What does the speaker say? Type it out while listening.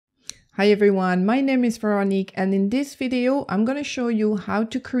Hi everyone, my name is Veronique and in this video I'm going to show you how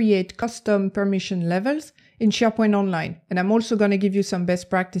to create custom permission levels in SharePoint Online, and I'm also going to give you some best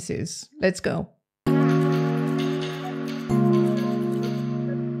practices. Let's go.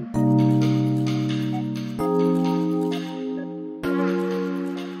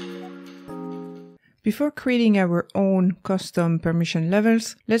 Before creating our own custom permission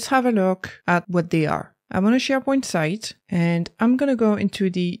levels, let's have a look at what they are. I'm on a SharePoint site and I'm going to go into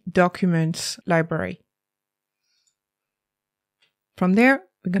the Documents library. From there,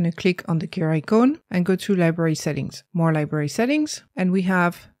 we're going to click on the gear icon and go to Library Settings, More Library Settings, and we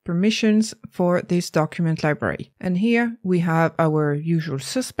have permissions for this document library. And here we have our usual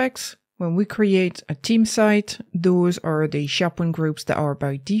suspects. When we create a team site, those are the SharePoint groups that are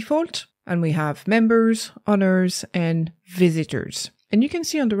by default. And we have members, owners, and visitors. And you can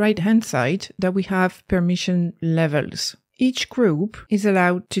see on the right-hand side that we have permission levels. Each group is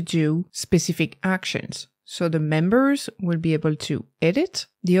allowed to do specific actions. So the members will be able to edit,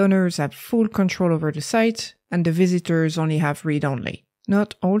 the owners have full control over the site, and the visitors only have read-only.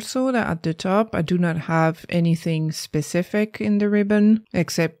 Note also that at the top, I do not have anything specific in the ribbon,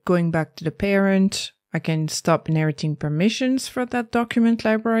 except going back to the parent. I can stop inheriting permissions for that document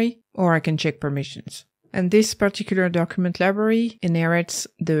library, or I can check permissions. And this particular document library inherits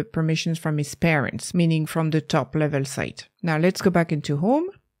the permissions from its parents, meaning from the top level site. Now let's go back into Home,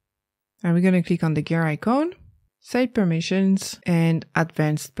 and we're going to click on the gear icon, Site Permissions, and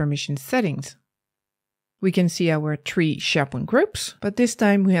Advanced Permission Settings. We can see our 3 SharePoint groups, but this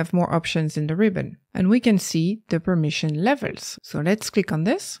time we have more options in the ribbon, and we can see the permission levels. So let's click on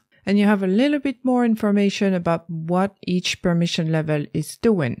this. And you have a little bit more information about what each permission level is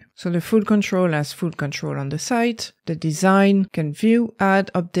doing. So the full control has full control on the site. The design can view,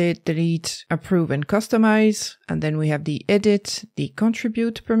 add, update, delete, approve, and customize. And then we have the edit, the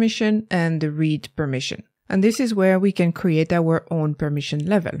contribute permission, and the read permission. And this is where we can create our own permission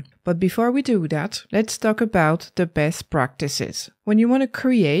level. But before we do that, let's talk about the best practices. When you want to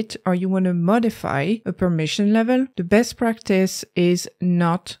create or you want to modify a permission level, the best practice is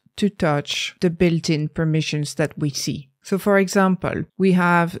not to touch the built-in permissions that we see. So for example, we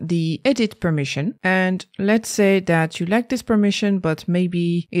have the edit permission, and let's say that you like this permission, but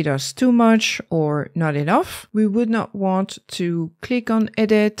maybe it does too much or not enough. We would not want to click on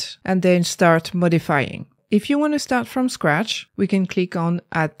edit and then start modifying. If you want to start from scratch, we can click on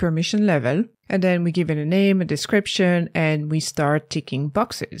add permission level, and then we give it a name, a description, and we start ticking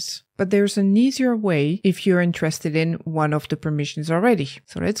boxes. But there's an easier way if you're interested in one of the permissions already.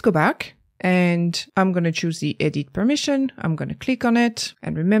 So let's go back, and I'm going to choose the edit permission. I'm going to click on it.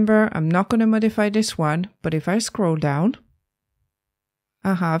 And remember, I'm not going to modify this one, but if I scroll down,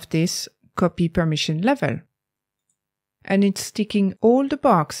 I have this copy permission level. And it's ticking all the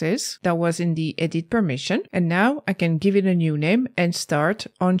boxes that was in the edit permission. And now I can give it a new name and start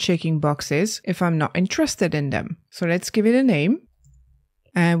unchecking boxes if I'm not interested in them. So let's give it a name.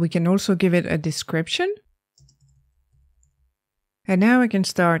 And we can also give it a description. And now I can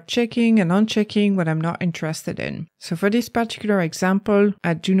start checking and unchecking what I'm not interested in. So for this particular example,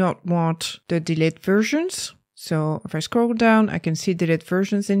 I do not want the delete versions. So if I scroll down, I can see delete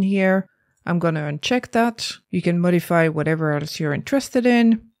versions in here. I'm going to uncheck that. You can modify whatever else you're interested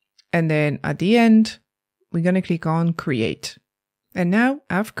in. And then at the end, we're going to click on Create. And now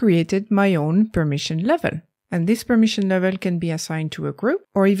I've created my own permission level. And this permission level can be assigned to a group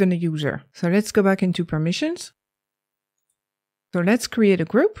or even a user. So let's go back into Permissions. So let's create a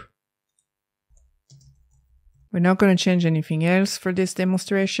group. We're not going to change anything else for this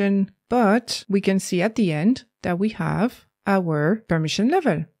demonstration, but we can see at the end that we have our permission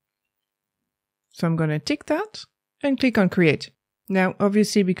level. So I'm going to tick that and click on Create. Now,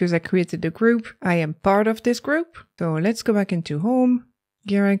 obviously, because I created the group, I am part of this group. So let's go back into Home,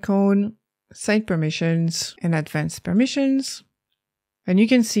 Gear Icon, Site Permissions, and Advanced Permissions. And you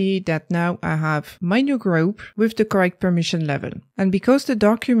can see that now I have my new group with the correct permission level. And because the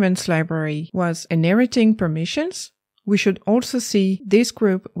Documents library was inheriting permissions, we should also see this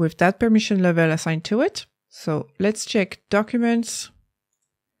group with that permission level assigned to it. So let's check Documents,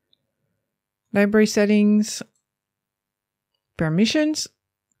 Library Settings, Permissions,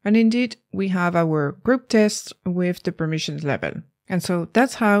 and indeed we have our group test with the permissions level. And so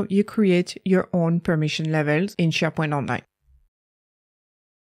that's how you create your own permission levels in SharePoint Online.